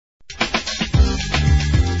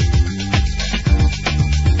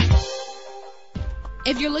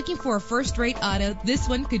If you're looking for a first-rate auto, this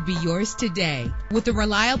one could be yours today. With a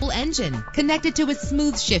reliable engine connected to a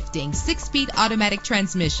smooth shifting 6-speed automatic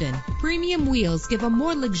transmission, premium wheels give a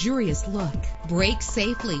more luxurious look. Brake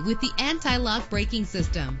safely with the anti-lock braking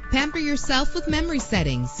system. Pamper yourself with memory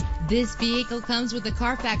settings. This vehicle comes with a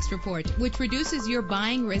Carfax report, which reduces your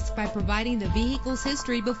buying risk by providing the vehicle's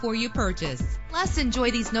history before you purchase. Plus,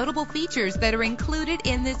 enjoy these notable features that are included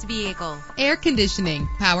in this vehicle: air conditioning,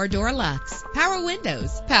 power door locks, power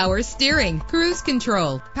windows, power steering, cruise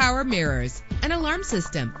control, power mirrors, an alarm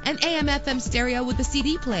system, an AM/FM stereo with a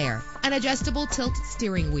CD player, an adjustable tilt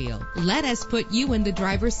steering wheel. Let us put you in the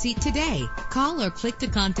driver's seat today. Call or click to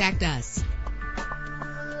contact us.